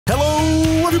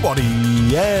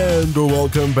everybody, and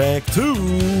welcome back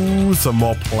to some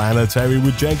more Planetary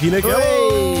with Janky Nick.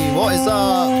 Hey, what is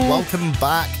up? Welcome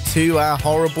back to our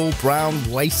horrible brown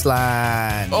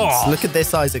wasteland. Oh. Look at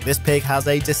this, Isaac. This pig has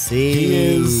a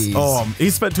disease. He is. He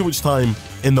spent too much time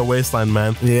in the wasteland,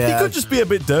 man. Yeah. He could just be a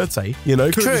bit dirty, you know.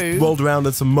 He could have True. just rolled around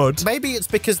in some mud. Maybe it's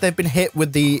because they've been hit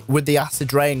with the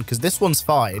acid rain, because this one's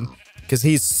fine, because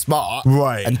he's smart.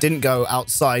 Right. And didn't go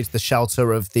outside the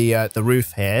shelter of the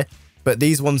roof here. But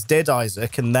these ones did,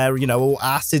 Isaac, and they're, you know, all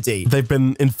acidy. They've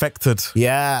been infected.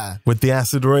 Yeah. With the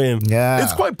acid rain. Yeah.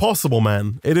 It's quite possible,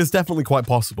 man. It is definitely quite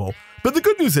possible. But the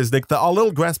good news is, Nick, that our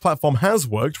little grass platform has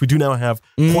worked. We do now have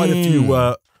quite a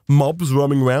few mobs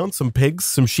roaming around. Some pigs,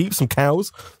 some sheep, some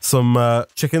cows, some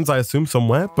chickens, I assume,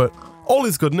 somewhere. But all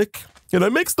is good, Nick. You know,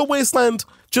 it makes the wasteland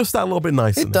just that little bit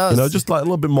nicer. It does. You know, just like a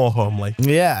little bit more homely.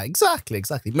 Yeah, exactly.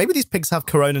 Maybe these pigs have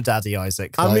Corona Daddy,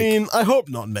 Isaac. I mean, I hope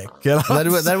not, Nick. You know?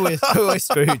 Then we're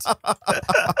screwed.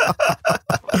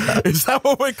 Is that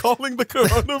what we're calling the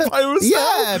coronavirus?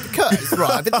 Yeah, because,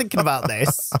 right, I've been thinking about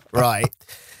this, right.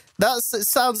 It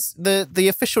sounds, the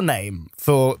official name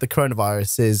for the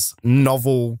coronavirus is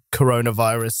Novel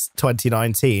Coronavirus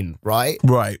 2019, right?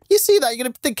 Right. You see that, you're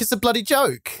going to think it's a bloody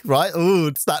joke, right? Oh,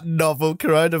 it's that novel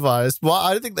coronavirus. Well,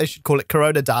 I don't think they should call it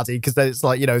Corona Daddy, because then it's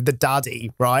like, you know, the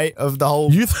daddy, right, of the whole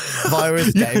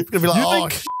virus game. It's going to be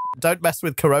like, don't mess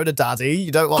with Corona Daddy.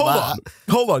 You don't want that.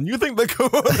 Hold on. You think the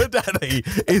Corona Daddy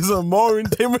is a more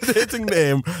intimidating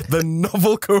name than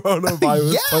Novel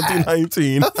Coronavirus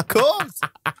 2019? Of course.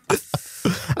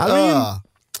 I mean,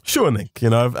 sure, Nick. You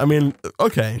know, I mean,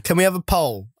 okay. Can we have a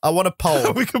poll? I want a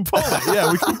poll. We can poll it.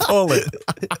 Yeah, we can poll it.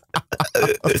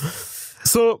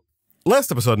 So,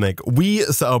 last episode, Nick, we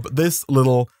set up this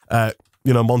little,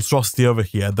 monstrosity over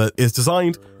here that is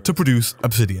designed to produce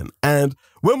obsidian. And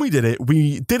when we did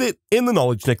it in the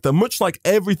knowledge, Nick, that much like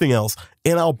everything else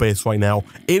in our base right now,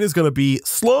 it is going to be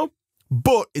slow,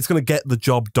 but it's going to get the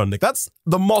job done, Nick. That's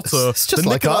the motto. It's just the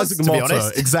like Nick and us, Isaac to be motto.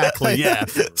 honest. Exactly, yeah.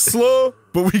 Slow,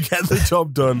 but we get the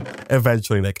job done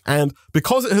eventually, Nick. And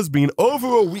because it has been over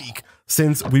a week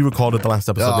since we recorded the last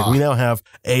episode, Nick, we now have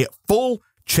a full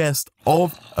chest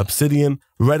of obsidian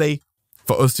ready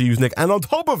for us to use, Nick. And on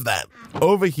top of that,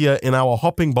 over here in our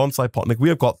hopping bonsai pot, Nick, we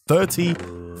have got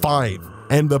 35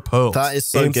 ender pearls. That is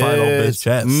so inside good. of this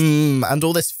chest. And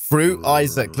all this fruit,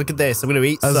 Isaac. Look at this. I'm going to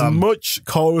eat as some. much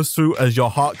chorus fruit as your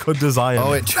heart could desire.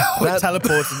 Oh, it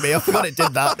teleported me. I forgot it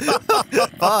did that.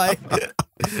 Bye.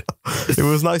 It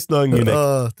was nice knowing you, Nick.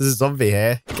 Oh, there's a zombie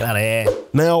here. Get out of here.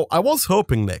 Now, I was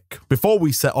hoping, Nick, before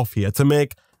we set off here, to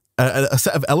make a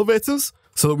set of elevators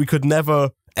so that we could never,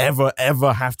 ever,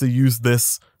 ever have to use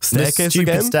this staircase This stupid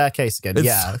again. staircase again,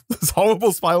 yeah. This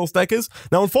horrible spiral staircase.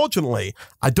 Now, unfortunately,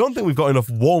 I don't think we've got enough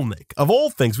wool, Nick. Of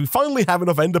all things, we finally have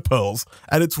enough ender pearls,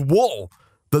 and it's wool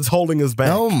that's holding us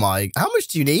back. Oh my, how much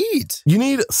do you need? You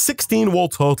need 16 wool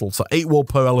total, so 8 wool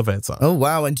per elevator. Oh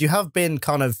wow, and you have been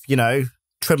kind of, you know,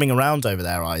 trimming around over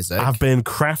there, Isaac. I've been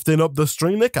crafting up the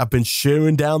string, Nick. I've been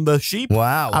shearing down the sheep.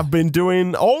 Wow. I've been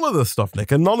doing all of this stuff,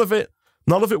 Nick, and none of it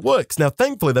works. Now,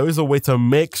 thankfully, there is a way to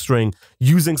make string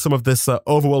using some of this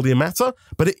overworldly matter,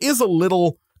 but it is a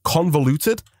little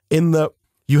convoluted in that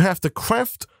you have to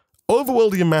craft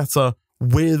overworldly matter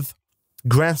with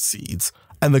grass seeds,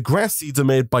 and the grass seeds are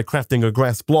made by crafting a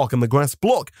grass block, and the grass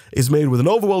block is made with an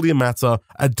overworldly matter,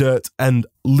 a dirt, and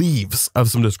leaves of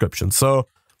some description. So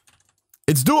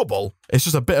it's doable. It's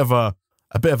just a bit of a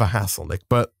hassle, Nick,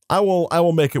 but I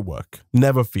will make it work.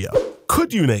 Never fear.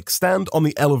 Could you, Nick, stand on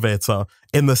the elevator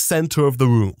in the center of the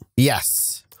room?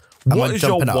 Yes. What is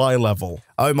your Y level?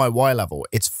 Oh, my Y level.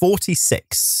 It's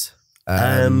 46.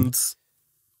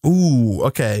 Ooh,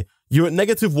 okay. You're at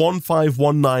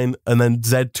 -1519 and then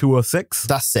Z206?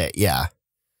 That's it, yeah.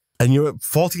 And you're at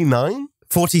 49?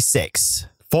 46.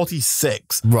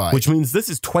 46. Right. Which means this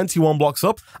is 21 blocks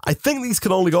up. I think these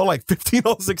can only go like 15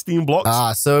 or 16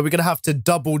 blocks. So we're going to have to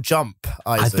double jump,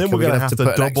 Isaac. I think we're going to have to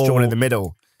put an extra double one in the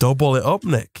middle. Double it up,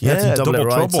 Nick. You have Yeah, to double it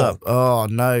right trouble. up. Oh,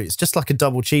 no. It's just like a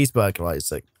double cheeseburger,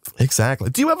 Isaac. Exactly.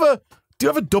 Do you ever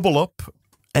double up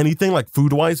anything like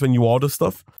food-wise when you order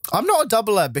stuff? I'm not a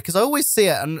doubler because I always see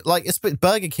it, and like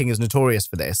Burger King is notorious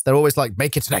for this. They're always like,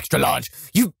 make it an extra large.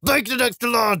 You make it an extra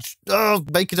large. Oh,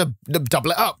 make it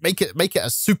double it up. Make it a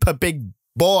super big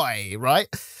boy, right?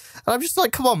 And I'm just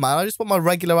like, come on, man. I just want my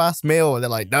regular ass meal. And they're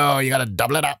like, no, you got to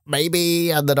double it up, maybe.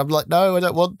 And then I'm like, no, I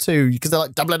don't want to. Because they're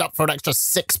like, double it up for an extra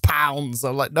 £6.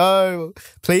 I'm like, no,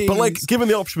 please. But like, given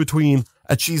the option between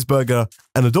a cheeseburger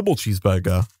and a double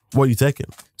cheeseburger, what are you taking?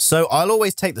 So I'll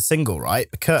always take the single, right?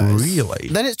 Because really,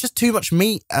 then it's just too much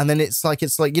meat, and then it's like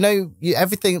you know,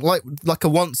 everything like a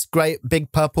once great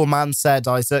big purple man said,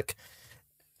 Isaac.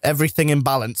 everything in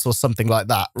balance or something like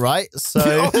that, right? So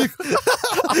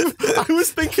I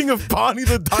was thinking of Barney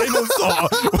the dinosaur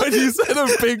when you said a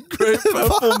big great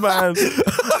purple man.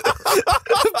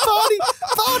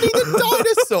 Barney the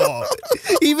dinosaur.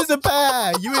 He was a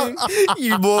bear. You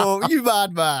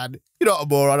madman. You're not a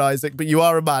moron, Isaac, but you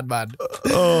are a madman.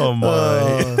 Oh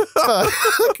my!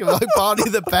 Like Barney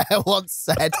the bear once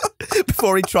said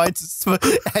before he tried to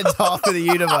end half of the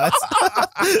universe.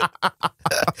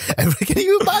 Can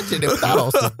you imagine if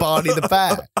Thanos was Barney the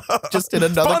bear, just in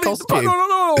another costume?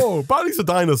 No. Barney's a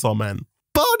dinosaur, man.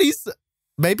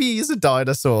 Maybe he's a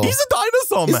dinosaur. He's a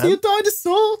dinosaur, man. Is he a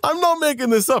dinosaur? I'm not making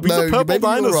this up. He's a purple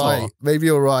dinosaur. Right. Maybe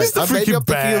you're right. He's the Maybe I'm freaking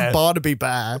bear. thinking of Barnaby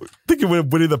Bear. Thinking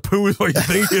Winnie the Pooh is what you're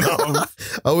thinking of.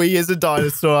 Oh, he is a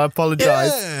dinosaur. I apologise.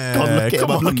 Yeah. God, look at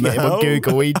him. I'm looking at him on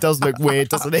Google. He does look weird,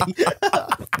 doesn't he?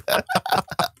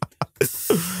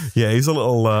 Yeah, he's a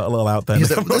little out there.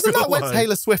 Isn't that where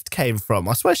Taylor Swift came from?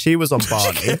 I swear she was on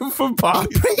Barney. She came from Barney.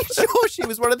 I'm pretty sure she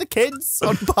was one of the kids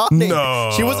on Barney.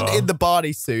 No. She wasn't in the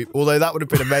Barney suit, although that would have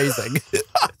been amazing.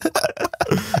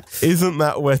 Isn't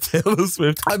that where Taylor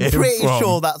Swift came from? I'm pretty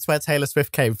sure that's where Taylor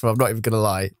Swift came from. I'm not even going to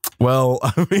lie. Well,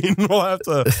 I mean,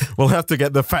 we'll have to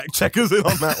get the fact checkers in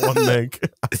on that one, Nick.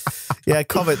 Yeah,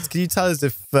 comments. Can you tell us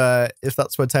if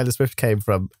that's where Taylor Swift came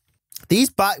from?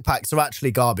 These backpacks are actually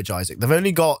garbage, Isaac. They've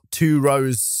only got 2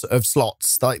 rows of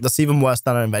slots. Like, that's even worse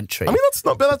than an inventory. I mean,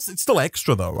 it's still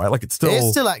extra though, right? Like, it's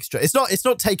still extra. It's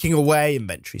not taking away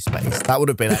inventory space. That would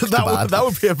have been extra bad. That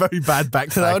would be a very bad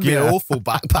backpack. That would be an awful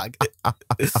backpack.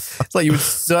 It's like you would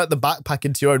insert the backpack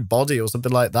into your own body or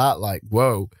something like that. Like,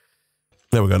 whoa.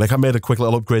 There we go, Nick. I made a quick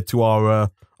little upgrade to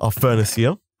our furnace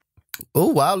here. Oh,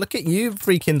 wow. Look at you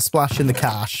freaking splashing the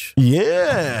cash.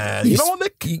 Yeah. You know what,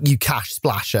 Nick? You cash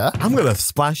splasher. I'm going to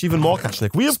splash even more cash,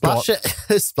 Nick.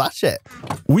 Splash it.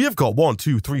 We have got 1,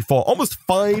 2, 3, 4, almost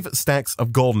 5 stacks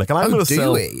of gold, Nick. And I'm going to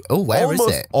sell. Oh, where is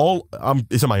it?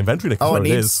 It's in my inventory, Nick. Oh,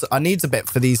 I need a bit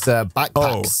for these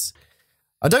backpacks.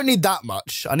 I don't need that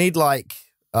much. I need like...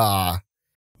 I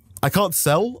can't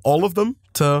sell all of them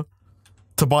to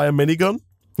buy a minigun.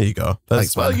 Here you go.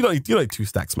 Thanks, well, man. you don't need 2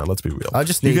 stacks, man. Let's be real. I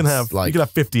just need you can have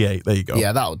 58. There you go.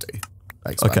 Yeah, that'll do.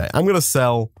 Thanks, okay, man. I'm gonna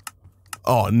sell.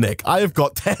 Oh, Nick, I have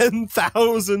got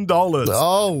 $10,000.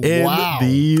 Oh, in wow.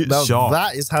 the shop.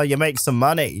 That is how you make some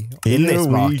money in this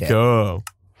market. Here we go,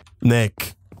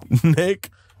 Nick.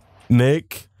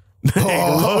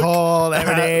 Oh,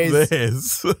 there it is.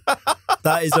 This.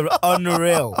 That is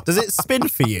unreal. Does it spin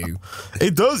for you?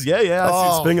 It does. Yeah. I see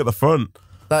it spinning at the front.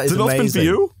 That is Does it amazing. not spin for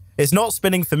you? It's not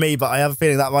spinning for me, but I have a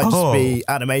feeling that might just be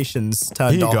animations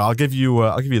turned Here you on. go. I'll give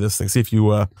you this thing. See if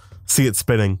you see it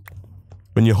spinning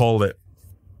when you hold it.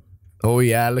 Oh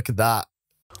yeah, look at that.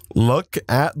 Look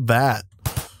at that.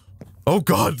 Oh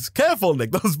God, careful,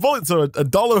 Nick. Those bullets are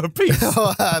 $1 a piece.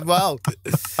 Well,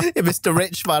 Mr.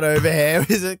 Rich Man over here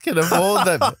can afford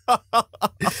them.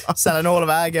 Selling all of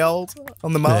our gold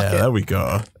on the market. Yeah, there we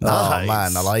go. Nice. Oh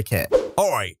man, I like it. All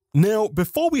right. Now,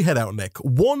 before we head out, Nick,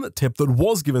 one tip that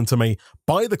was given to me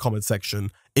by the comment section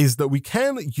is that we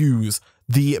can use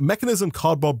the mechanism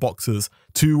cardboard boxes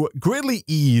to greatly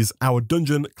ease our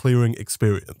dungeon clearing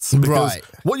experience. Because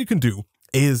what you can do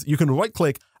is you can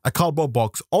right-click a cardboard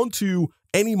box onto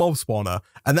any mob spawner,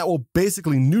 and that will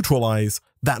basically neutralize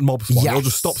that mob spawner. It'll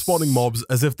just stop spawning mobs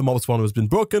as if the mob spawner has been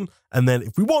broken, and then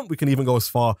if we want, we can even go as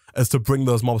far as to bring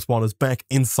those mob spawners back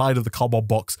inside of the cardboard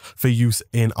box for use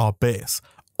in our base.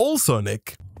 Also,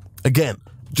 Nick, again,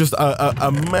 just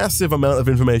a massive amount of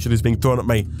information is being thrown at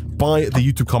me by the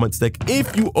YouTube comment stick.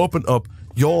 If you open up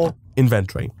your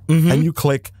inventory and you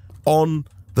click on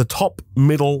the top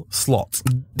middle slot,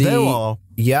 there are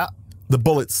the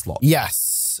bullet slot.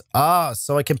 Yes.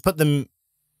 So I can put them,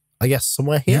 I guess,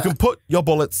 somewhere here. You can put your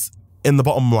bullets in the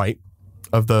bottom right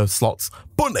of the slots.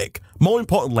 But Nick, more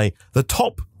importantly, the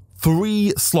top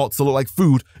 3 slots that look like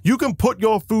food, you can put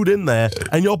your food in there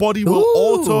and your body will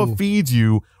auto feed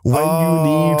you when you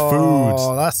need food.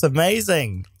 Oh, that's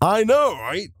amazing. I know,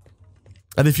 right?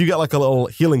 And if you get like a little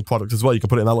healing product as well, you can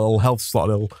put it in that little health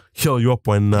slot. It'll heal you up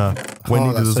when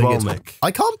needed as well, Nick. I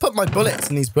can't put my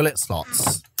bullets in these bullet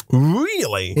slots.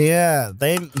 Really? Yeah,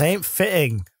 they ain't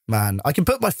fitting, man. I can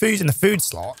put my food in the food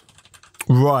slot.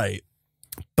 Right.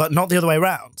 But not the other way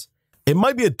around. It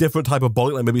might be a different type of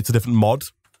bullet, like maybe it's a different mod.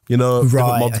 You know,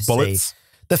 different mod bullets.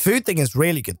 The food thing is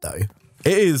really good, though.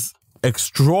 It is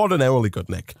extraordinarily good,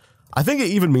 Nick. I think it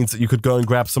even means that you could go and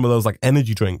grab some of those like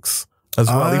energy drinks as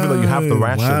well, even though you have the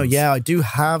rations. Wow, yeah, I do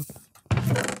have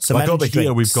some like energy over here,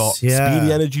 drinks. we've got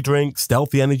speedy energy drink,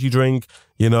 stealthy energy drink,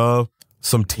 you know,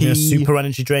 some tea. Yeah, super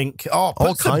energy drink. Oh, put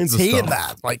all kinds tea of stuff. in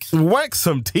that. Like, whack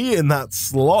some tea in that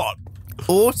slot.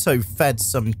 auto-fed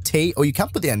some tea. Or you can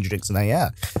put the energy drinks in there, yeah.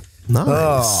 Nice.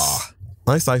 Oh.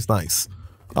 Nice.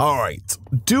 All right.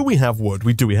 Do we have wood?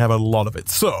 We do. We have a lot of it.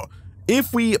 So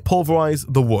if we pulverize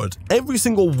the wood, every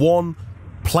single one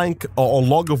plank or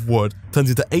log of wood turns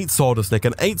into 8 sawdust, Nick,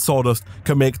 and 8 sawdust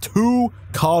can make 2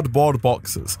 cardboard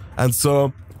boxes. And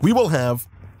so we will have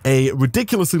a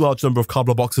ridiculously large number of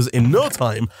cardboard boxes in no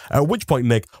time, at which point,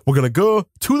 Nick, we're going to go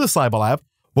to the cyber lab.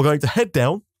 We're going to head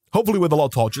down, hopefully with a lot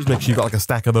of torches. Make sure you've got like a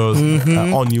stack of those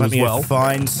on you as well. Let me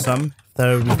find some,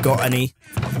 though we've got any.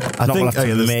 I think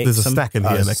there's a stack in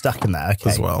here, Nick. There's a stack in there, okay.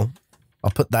 As well. I'll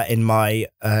put that in my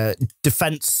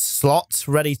defense slot,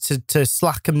 ready to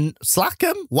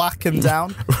whack 'em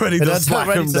down. ready to slack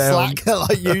them down. Slack,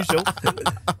 like usual.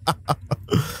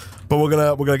 But we're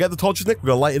gonna get the torches, Nick. We're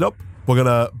gonna light it up. We're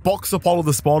gonna box up all of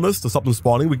the spawners to stop them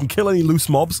spawning. We can kill any loose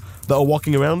mobs that are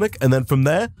walking around, Nick, and then from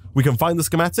there we can find the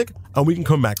schematic and we can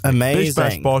come back. Amazing. Bish,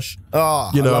 bash, bosh. Oh,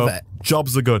 I love it.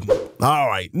 Jobs are good. All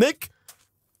right, Nick.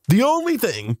 The only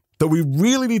thing that we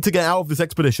really need to get out of this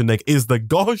expedition, Nick, is the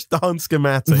gosh darn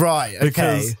schematic. Right, okay.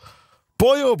 Because,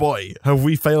 boy, oh boy, have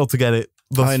we failed to get it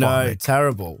thus far. I know, Nick.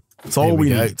 terrible. It's all we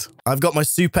need. I've got my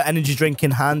super energy drink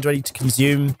in hand, ready to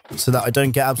consume, so that I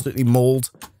don't get absolutely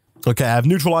mauled. Okay, I've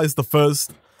neutralized the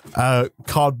first the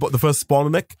first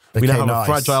spawner, Nick. We now have a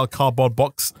fragile cardboard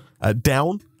box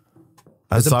down.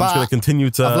 And so I'm just going to continue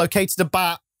to... I've located a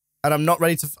bat, and I'm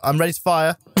ready to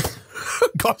fire.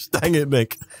 Gosh dang it,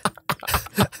 Nick.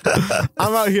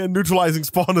 I'm out here neutralizing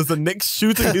spawners and Nick's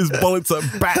shooting his bullets at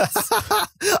bats.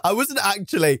 I wasn't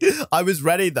actually. I was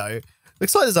ready, though.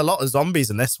 Looks like there's a lot of zombies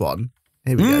in this one.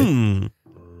 Here we go.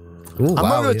 Ooh, I'm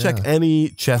not going to check any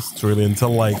chests, really,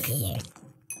 until, like,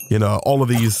 you know, all of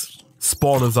these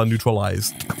spawners are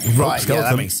neutralized. Right, yeah,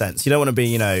 that makes sense. You don't want to be,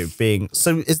 you know, being...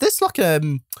 So is this like a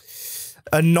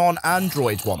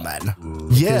non-Android one, then?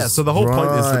 Yeah, so the whole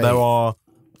point is that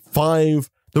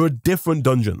there are different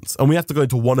dungeons, and we have to go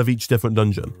into one of each different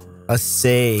dungeon. I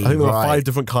see. I think there are 5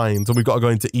 different kinds, and we've got to go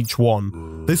into each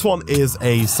one. This one is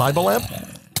a cyber lab,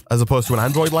 as opposed to an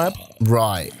Android lab.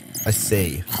 Right, I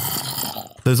see.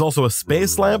 There's also a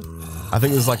space lab. I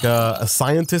think there's like a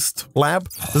scientist lab.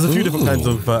 There's a few different kinds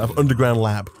of underground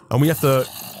lab, and we have to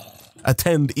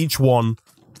attend each one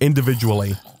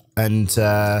individually and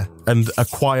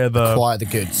acquire the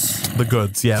goods. The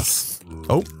goods, yes.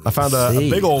 Oh, I found a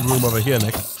big old room over here,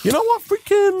 Nick. You know what?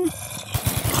 Freaking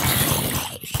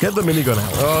get the minigun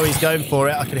out. Oh, he's going for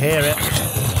it. I can hear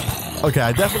it. Okay,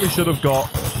 I definitely should have got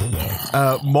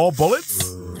more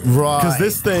bullets. Right. Because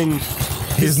this thing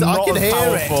is not as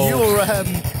powerful. I can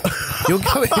hear it. You're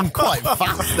going quite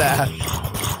fast there.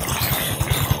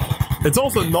 It's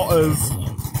also not as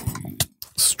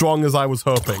strong as I was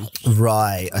hoping.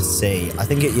 Right, I see. I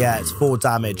think it's 4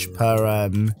 damage per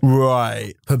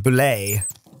per bullet.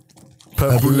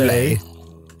 Per bullet.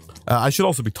 I should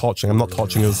also be torching. I'm not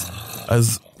torching as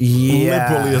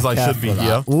liberally as I should be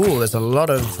here. Ooh, there's a lot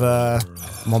of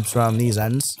mobs around these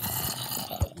ends.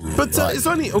 But is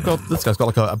there any... Oh, God, this guy's got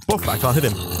like a buff. I can't hit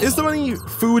him. Is there any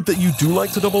food that you do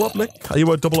like to double up, Nick? Are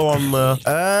you a doubler on...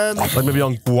 like maybe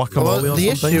on guacamole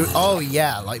or something? Oh,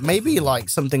 yeah. Like maybe like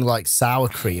something like sour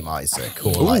cream, Isaac.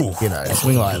 Or like, you know,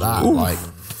 something like that. Ooh. Like,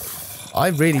 I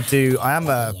really do... I am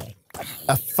a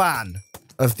fan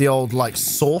of the old, like,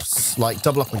 sauce. Like,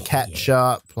 double up on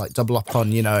ketchup. Like, double up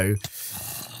on, you know,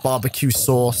 barbecue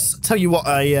sauce. Tell you what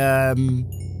I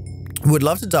would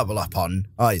love to double up on,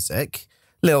 Isaac.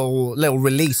 Little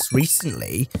release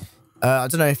recently. I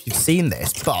don't know if you've seen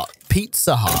this, but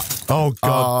Pizza Hut. Oh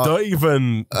God! Don't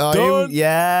even.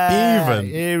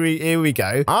 Here we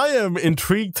go. I am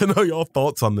intrigued to know your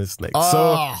thoughts on this, Nick.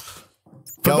 So,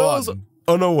 for those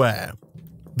unaware,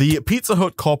 the Pizza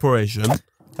Hut Corporation,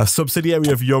 a subsidiary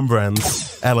of Yum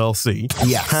Brands LLC,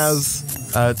 has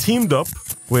teamed up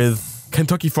with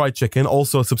Kentucky Fried Chicken,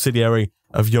 also a subsidiary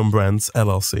of Yum Brands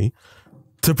LLC,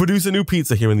 to produce a new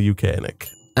pizza here in the UK, Nick.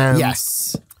 And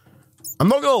yes. I'm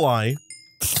not gonna lie,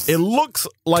 it looks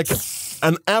like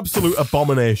an absolute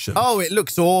abomination. Oh, it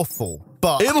looks awful.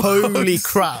 But holy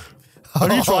crap.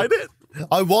 Have you tried it?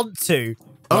 I want to.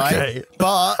 Right? Okay.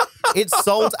 But it's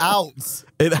sold out.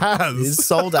 It has. It's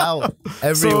sold out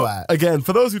everywhere. So, again,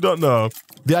 for those who don't know,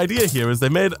 the idea here is they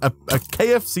made a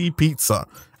KFC pizza.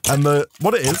 And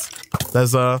what it is,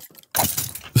 there's a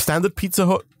standard Pizza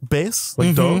Hut base,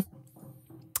 like dough,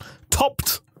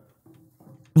 topped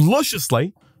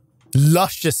lusciously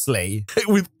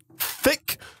with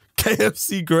thick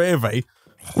KFC gravy,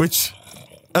 which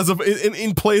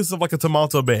in place of like a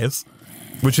tomato base,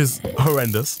 which is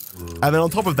horrendous. And then on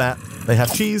top of that, they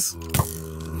have cheese,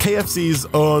 KFC's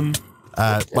own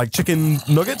like chicken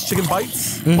nuggets, chicken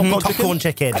bites, Popcorn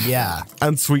chicken, yeah.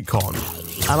 and sweet corn.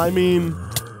 And I mean,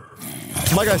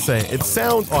 like I say, it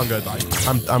sounds. Oh, I'm gonna die.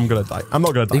 I'm gonna die. I'm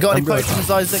not gonna die. You got I'm any potions,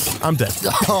 Isaac? I'm dead.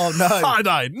 Oh no! I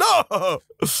died. No,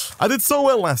 I did so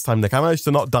well last time, Nick. I managed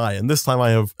to not die, and this time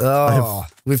I have.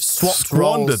 We've swapped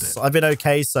squandered roles. it. I've been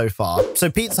okay so far. So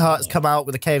Pizza Hut has come out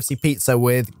with a KFC pizza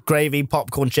with gravy,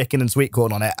 popcorn, chicken, and sweet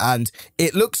corn on it, and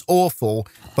it looks awful.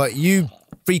 But you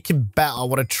freaking bet I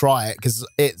want to try it because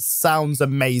it sounds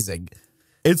amazing.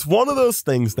 It's one of those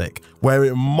things, Nick, where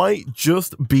it might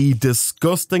just be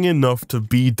disgusting enough to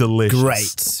be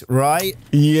delicious. Great, right?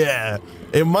 Yeah.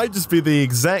 It might just be the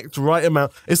exact right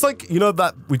amount. It's like, you know,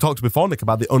 that we talked before, Nick,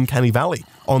 about the Uncanny Valley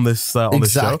on this show.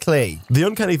 Exactly. The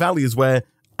Uncanny Valley is where,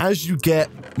 as you get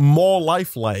more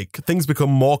lifelike, things become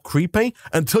more creepy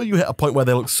until you hit a point where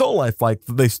they look so lifelike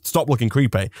that they stop looking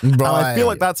creepy. Right. And I feel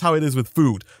like that's how it is with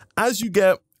food. As you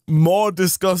get more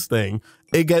disgusting,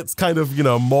 it gets kind of, you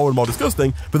know, more and more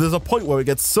disgusting, but there's a point where it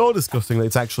gets so disgusting that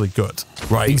it's actually good,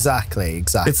 right? Exactly.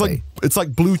 It's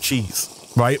like blue cheese,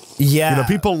 right? Yeah. You know,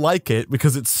 people like it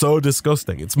because it's so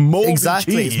disgusting. It's moldy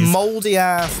cheese. It's moldy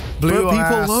ass, blue but people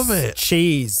ass love it.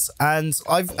 cheese. And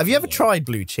have you ever tried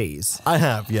blue cheese? I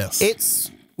have, yes.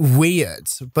 It's weird,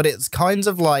 but it's kind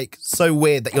of like so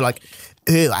weird that you're like,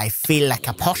 ooh, I feel like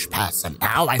a posh person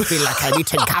now. I feel like I'm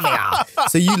eating caviar.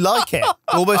 So you like it,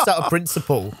 almost out of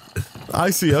principle.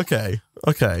 I see, okay.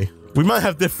 We might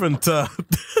have different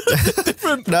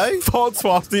different thoughts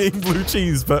whilst eating blue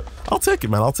cheese, but I'll take it,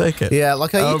 man. I'll take it. Yeah,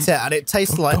 like I eat it and it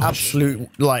tastes like absolute,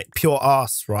 like pure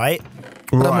arse, right?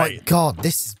 But I'm like, God,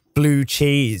 this is blue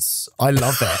cheese. I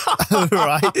love it.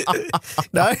 Right?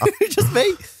 No, just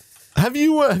me. Have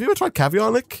you ever tried caviar,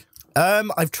 Nick?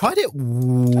 I've tried it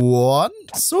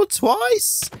once or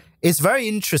twice. It's very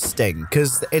interesting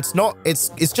because it's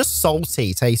just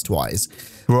salty taste-wise.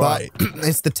 Right. But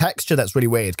it's the texture that's really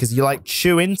weird because you like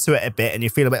chew into it a bit and you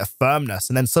feel a bit of firmness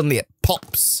and then suddenly it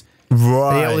pops. Right.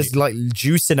 And you get all this like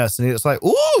juiciness and it's like,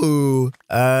 ooh.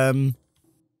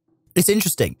 It's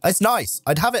interesting. It's nice.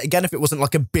 I'd have it again if it wasn't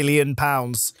like £1 billion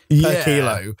per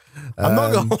kilo. I'm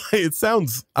not gonna lie, it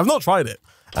sounds. I've not tried it.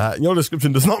 Your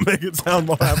description does not make it sound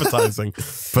more appetizing.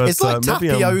 But it's like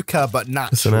tapioca, but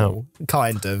natural,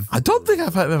 kind of. I don't think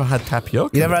I've ever had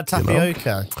tapioca. You never had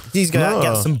tapioca? He's going to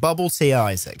get some bubble tea,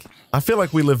 Isaac. I feel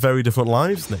like we live very different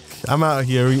lives, Nick. I'm out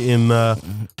here eating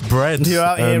bread. You're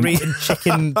out here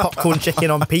eating popcorn chicken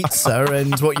on pizza,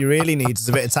 and what you really need is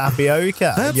a bit of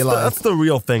tapioca. That's the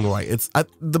real thing, right? It's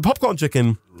the popcorn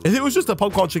chicken. If it was just a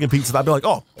popcorn chicken pizza, I'd be like,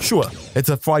 oh, sure, it's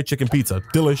a fried chicken pizza,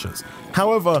 delicious.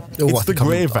 However, it's the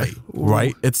gravy,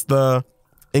 right? It's the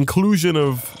inclusion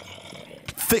of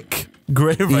thick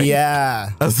gravy,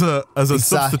 as a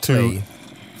substitute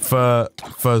for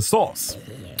sauce.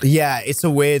 Yeah, it's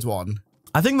a weird one.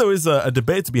 I think there is a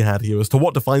debate to be had here as to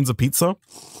what defines a pizza.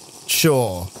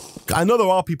 Sure. I know there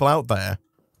are people out there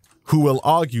who will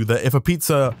argue that if a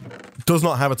pizza does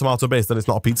not have a tomato base, then it's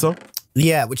not a pizza.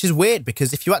 Yeah, which is weird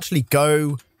because if you actually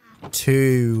go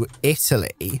to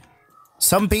Italy,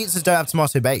 some pizzas don't have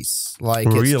tomato base. Like,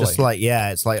 it's just like,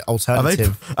 it's like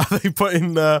alternative. Are they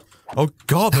putting, oh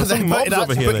God, there's some mobs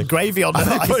over here. Putting gravy on Are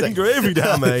they putting gravy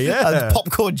down there? Yeah. And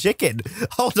popcorn chicken.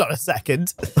 Hold on a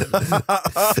second.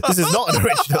 This is not an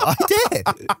original idea.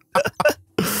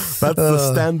 That's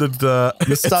the standard the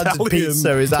standard Italian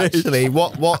pizza is actually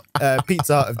what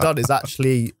Pizza Hut have done is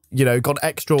actually, you know, gone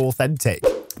extra authentic.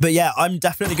 But yeah, I'm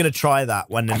definitely going to try that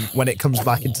when it comes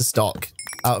back into stock.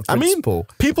 Out of principle. I mean,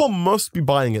 people must be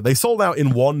buying it. They sold out in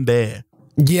one day.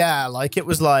 Yeah, like it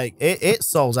was like it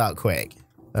sold out quick.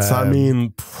 So I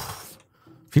mean,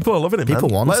 people are loving it. People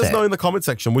want it. Let us know in the comment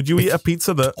section. Would you eat a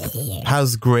pizza that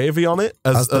has gravy on it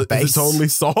as its only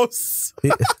sauce?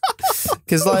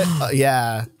 Because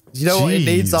yeah. You know what it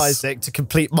needs, Isaac, to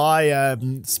complete my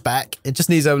spec? It just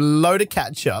needs a load of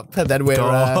ketchup, and then we're in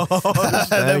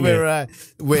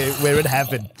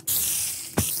heaven.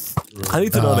 I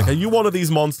need to know, Nick, are you one of these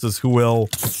monsters who will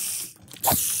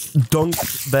dunk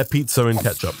their pizza in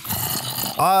ketchup?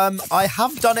 I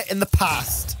have done it in the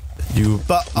past.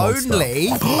 But monster. only.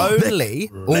 Oh,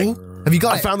 have you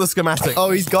got it? I found the schematic.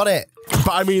 Oh, he's got it.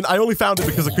 But I mean, I only found it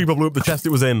because a creeper blew up the chest it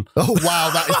was in. Oh, wow,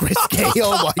 that is risky.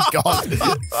 Oh, my God.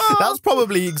 That's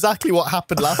probably exactly what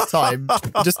happened last time.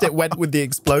 Just it went with the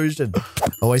explosion.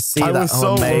 Oh, I see that. I was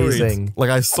so amazing. Worried. Like,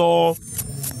 I saw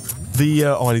the...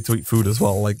 I need to eat food as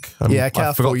well. Like, yeah,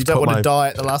 careful. You don't want to die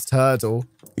at the last hurdle.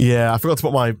 Yeah, I forgot to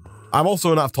put my... I'm also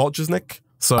running out of torches, Nick.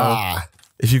 So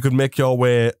if you could make your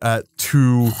way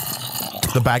to...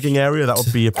 the bagging area, that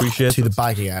would be appreciated. To the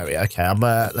bagging area. Okay,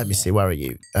 let me see. Where are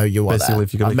you? Oh, you are basically, there.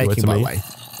 if you can I'm make making your my way way.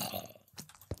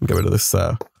 Get rid of this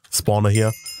spawner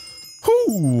here.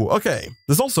 Whoo! Okay.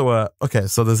 There's also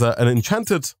so there's an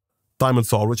enchanted diamond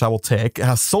sword, which I will take. It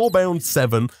has soulbound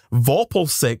 7, vorpal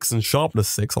 6, and sharpness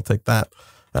 6. I'll take that.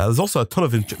 There's also a ton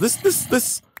of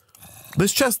this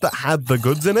chest that had the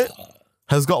goods in it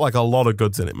has got like a lot of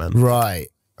goods in it, man. Right.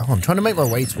 Oh, I'm trying to make my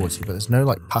way towards you, but there's no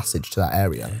like passage to that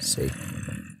area. Let's see.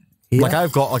 Here? Like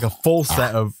I've got like a full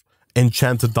set of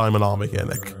enchanted diamond armor here,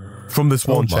 Nick, from this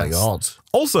one chest. Oh my god.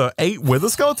 Also, 8 wither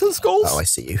skeleton skulls. Oh, I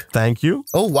see you. Thank you.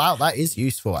 Oh wow, that is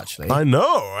useful actually. I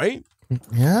know, right?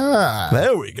 Yeah.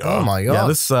 There we go. Oh my god. Yeah,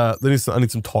 this I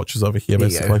need some torches over here,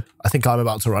 basically. I think I'm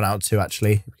about to run out too,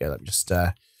 actually. Okay, let me just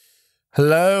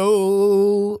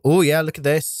hello. Oh yeah, look at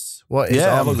this. What is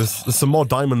look, there's some more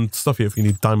diamond stuff here if you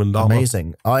need diamond armor.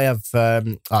 Amazing. I have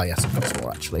oh yes, I've got some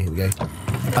more actually. Here we go.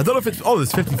 I don't know if it's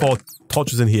there's 54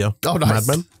 torches in here. Oh nice.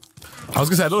 Madman. I was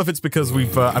gonna say I don't know if it's because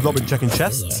I've not been checking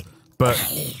chests, but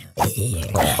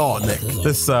oh Nick,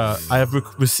 this I have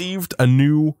received a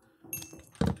new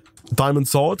diamond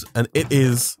sword and it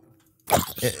is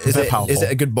powerful. Is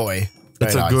it a good boy?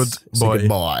 It's a good boy. It's a good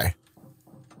boy.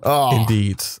 Oh,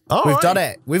 indeed. We've done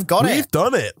it. We've done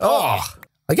it. Oh,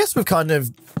 I guess we've kind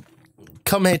of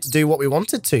come here to do what we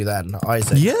wanted to then,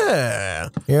 Isaac. Yeah.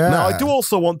 Yeah. Now, I do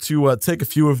also want to take a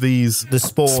few of these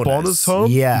spawners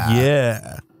home. Yeah.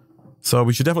 Yeah. So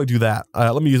we should definitely do that.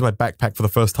 Let me use my backpack for the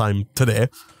first time today.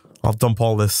 I'll dump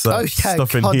all this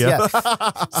stuff in here. Yeah.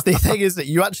 The thing is that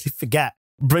you actually forget.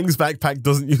 Brings backpack,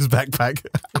 doesn't use backpack.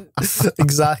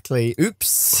 Exactly.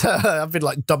 Oops. I've been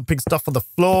like dumping stuff on the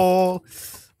floor.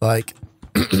 Like,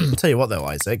 I'll tell you what though,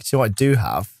 Isaac. See what I do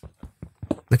have?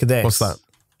 Look at this. What's that?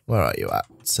 Where are you at?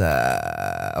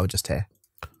 Just here.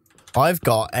 I've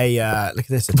got a, look at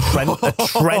this, a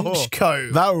trench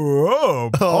coat. That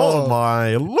robe. Oh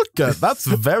my, look at, that's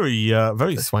very,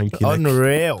 very swanky.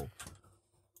 Unreal.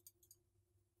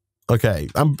 Okay,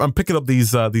 I'm picking up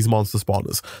these monster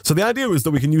spawners. So the idea is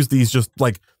that we can use these just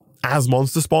like as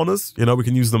monster spawners. You know, we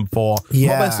can use them for mob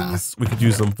essence. We could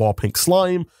use them for pink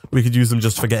slime. We could use them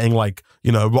just for getting like,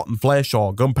 you know, rotten flesh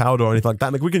or gunpowder or anything like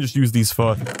that. Like we can just use these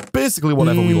for basically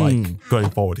whatever we like going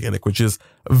forward here, Nick, which is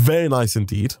very nice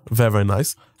indeed. Very, very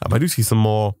nice. I do see some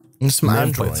more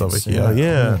androids over here.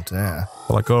 Yeah.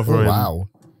 Like over in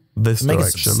this making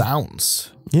direction. Some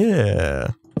sounds. Yeah.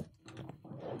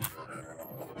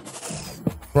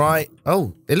 Right.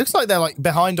 Oh, it looks like they're like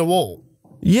behind a wall.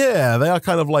 Yeah, they are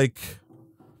kind of like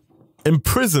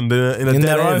imprisoned in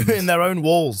their own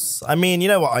walls. I mean, you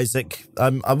know what, Isaac?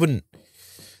 I wouldn't.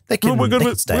 They can. We're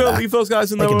gonna leave those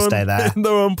guys in their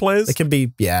own place. They can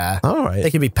be. Yeah. All right. They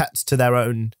can be pets to their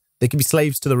own. They can be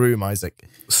slaves to the room, Isaac.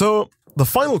 So the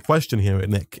final question here,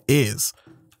 Nick, is: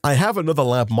 I have another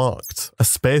lab marked, a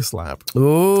space lab.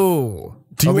 Ooh.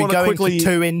 Do you want to quickly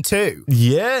 2 in 2?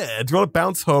 Yeah. Do you want to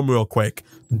bounce home real quick?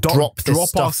 Drop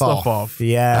our stuff off.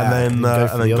 Yeah. And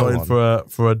then go in for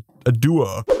a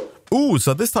duo. Ooh,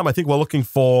 so this time I think we're looking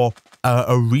for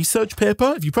a research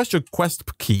paper. If you press your quest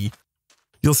key,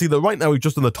 you'll see that right now we're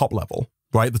just on the top level,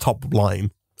 right? The top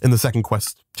line in the second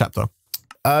quest chapter.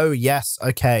 Oh, yes.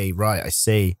 Okay. Right. I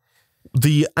see.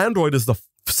 The android is the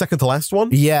second to last one.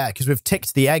 Yeah, because we've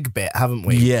ticked the egg bit, haven't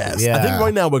we? Yes. Yeah. I think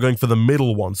right now we're going for the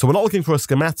middle one. So we're not looking for a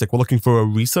schematic. We're looking for a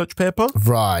research paper.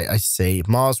 Right. I see.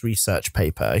 Mars research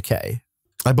paper. Okay.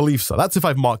 I believe so. That's if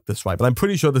I've marked this right, but I'm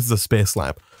pretty sure this is a space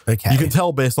lab. Okay. You can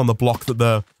tell based on the block that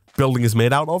the building is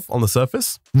made out of on the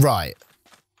surface. Right.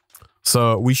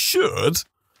 So we should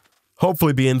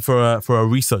hopefully be in for a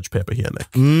research paper here, Nick.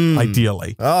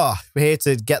 Ideally. Oh, we're here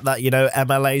to get that, you know,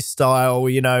 MLA style,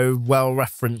 you know,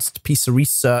 well-referenced piece of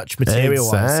research material.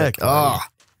 Exactly. Oh.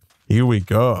 Here we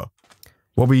go.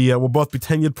 We'll both be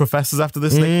tenured professors after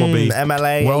this, Nick. We'll be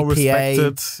MLA,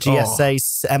 well-respected.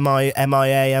 GSA, MIA,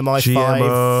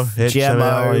 MI5,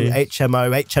 GMO,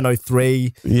 HMO,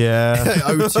 HNO3, yeah,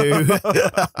 O2.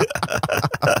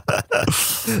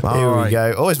 Here we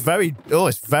go. Oh, it's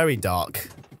very dark.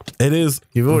 It is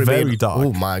very dark.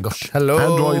 Oh my gosh.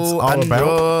 Hello.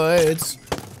 Androids.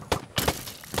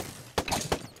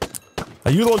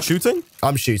 Are you the one shooting?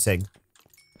 I'm shooting.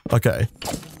 Okay.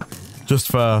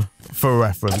 Just for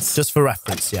reference. Just for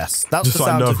reference, yes. That's just the so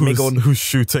sound I know of me going... who's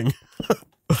shooting.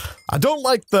 I don't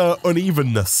like the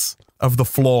unevenness of the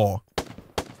floor.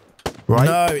 Right?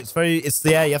 No, it's you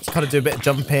have to kind of do a bit of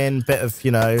jumping, bit of, you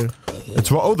know...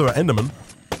 It's right. Oh, there are Endermen.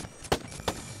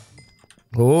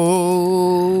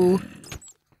 Oh.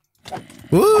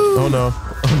 Woo. Oh no.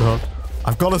 Oh no.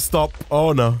 I've got to stop.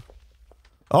 Oh no.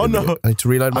 Oh no. I need to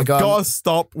reload my gun. I've got to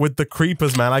stop with the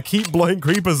creepers, man. I keep blowing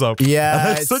creepers up.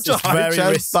 Yeah. It's such a high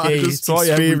chance that I destroy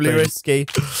extremely everything. risky.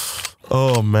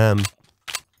 Oh man.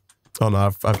 Oh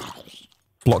no.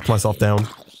 blocked myself down.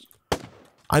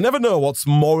 I never know what's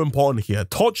more important here,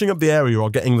 torching up the area or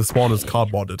getting the spawners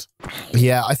cardboarded.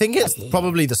 Yeah, I think it's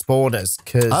probably the spawners,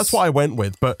 because... That's what I went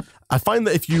with, but I find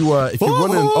that if you run in...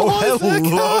 Oh,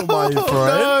 hello, my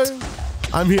friend. No.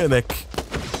 I'm here, Nick.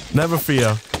 Never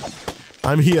fear.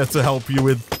 I'm here to help you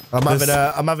with I'm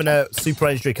having a super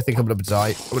energy drink. I think I'm gonna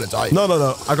die. No.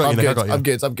 I got you, Nick. I got you.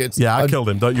 I'm good. Yeah, I killed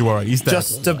him. Don't you worry. He's dead.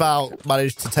 Just about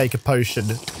managed to take a potion.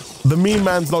 The mean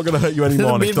man's not gonna hurt you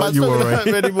anymore, Nick. Don't you worry. Hurt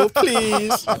me anymore,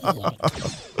 please. I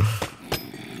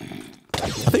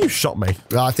think you shot me.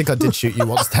 I think I did shoot you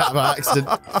once that by accident.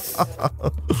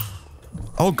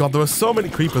 Oh god, there are so many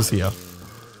creepers here.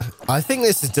 I think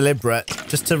this is deliberate,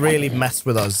 just to really mess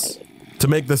with us. To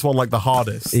make this one like the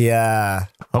hardest. Yeah.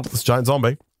 Oh, this giant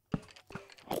zombie.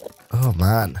 Oh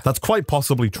man. That's quite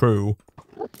possibly true.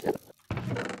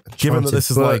 Given that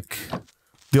this is like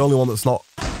the only one that's not,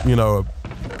 you know,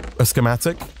 a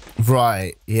schematic.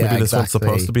 Right. Yeah. Maybe this one's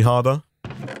supposed to be harder.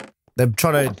 They're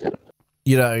trying to,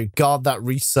 you know, guard that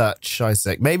research,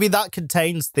 Isaac. Maybe that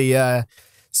contains the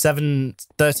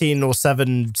 13 or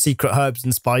 7 secret herbs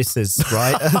and spices,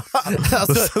 right?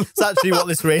 That's actually what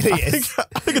this really is.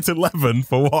 I think it's 11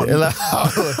 for one. 11.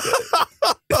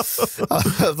 I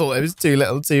thought it was too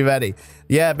little, too many.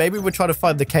 Yeah, maybe we're trying to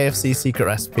find the KFC secret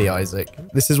recipe, Isaac.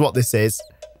 This is what this is.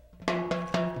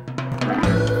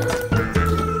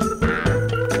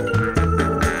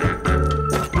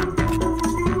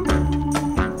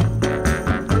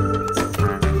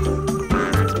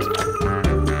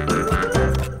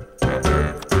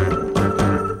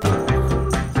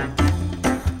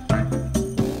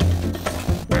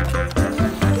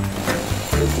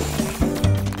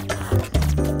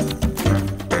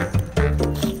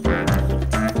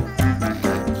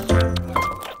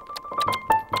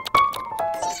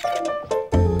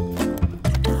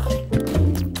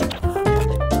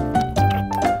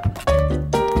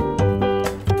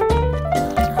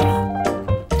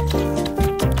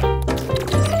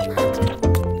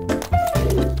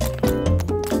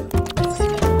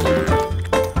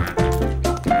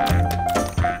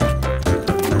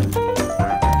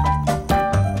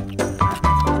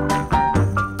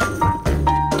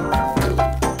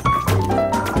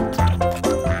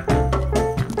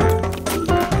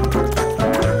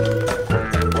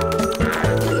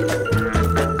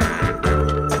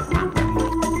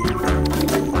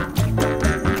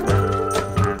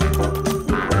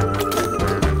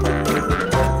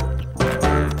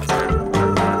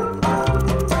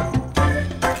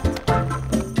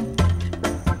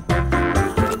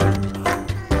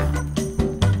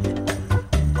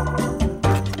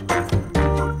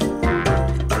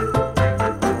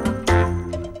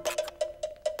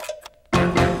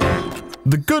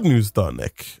 The good news, though,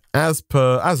 Nick, as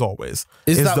always,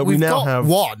 is that we now have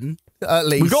one at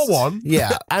least. We got one,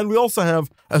 yeah, and we also have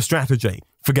a strategy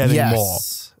for getting more.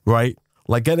 Right,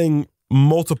 like getting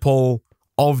multiple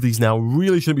of these now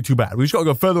really shouldn't be too bad. We just got to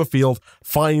go further afield,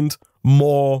 find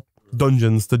more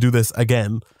dungeons to do this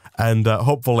again, and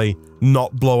hopefully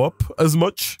not blow up as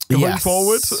much going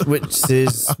forward. which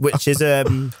is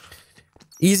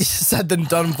easier said than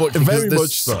done, unfortunately. Very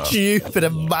much so. Stupid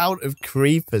amount of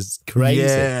creepers. Crazy.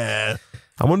 Yeah.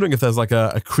 I'm wondering if there's like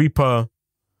a creeper.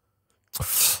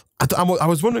 I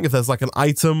was wondering if there's like an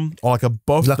item or like a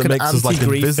buff like that makes us like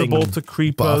invisible to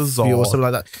creepers or something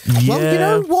like that. Yeah. Well, you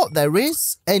know what? There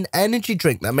is an energy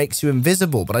drink that makes you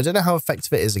invisible, but I don't know how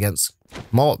effective it is against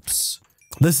mobs.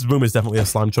 This room is definitely a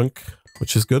slime chunk,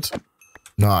 which is good.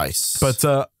 Nice.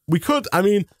 But we could, I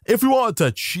mean, if we wanted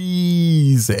to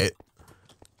cheese it,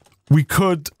 we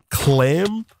could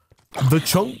claim the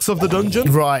chunks of the dungeon.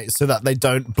 Right, so that they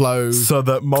don't blow. So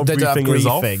that mob griefing is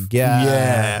off.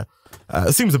 Yeah.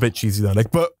 It seems a bit cheesy though,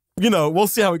 Nick, but you know, we'll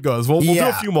see how it goes. We'll do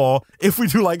a few more. If we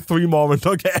do like 3 more and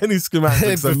don't get any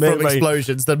schematics from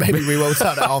explosions, then maybe we will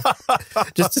turn it off.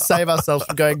 Just to save ourselves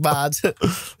from going mad.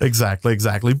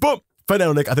 Exactly. But for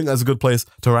now, Nick, I think that's a good place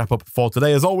to wrap up for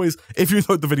today. As always, if you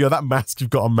enjoyed the video, that mask you've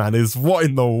got on, man, is what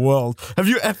in the world? Have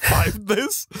you F5'd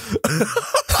this?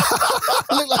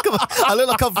 I look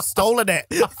like I've stolen it,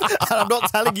 and I'm not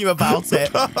telling you about it.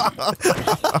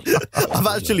 I've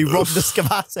actually robbed the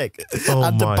schematic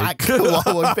and the back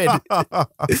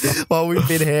while we've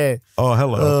been here. Oh,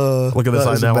 hello! Look at this.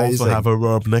 I now also have a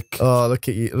robe, Nick. Oh, look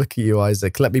at you,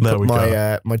 Isaac. Let me put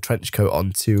my trench coat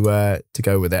on to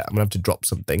go with it. I'm gonna have to drop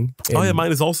something. Oh yeah,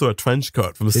 mine is also a trench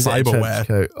coat from Cyberware.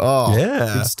 Coat? Oh,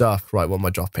 yeah, good stuff. Right, what am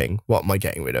I dropping? What am I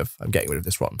getting rid of? I'm getting rid of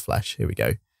this rotten flesh. Here we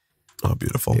go. Oh,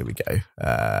 beautiful. Here we go.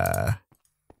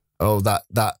 Oh,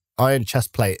 that iron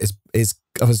chest plate is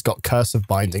has got cursive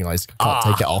binding. I just can't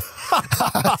take it off.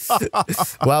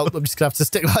 Well, I'm just going to have to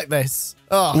stick like this.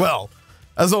 Oh. Well,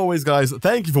 as always, guys,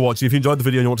 thank you for watching. If you enjoyed the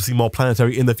video and you want to see more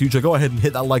Planetary in the future, go ahead and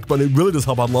hit that like button. It really does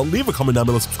help out a lot. Leave a comment down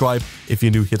below, subscribe if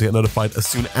you're new here to get notified as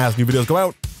soon as new videos go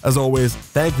out. As always,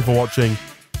 thank you for watching,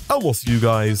 and we'll see you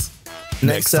guys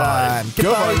next time.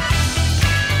 Goodbye.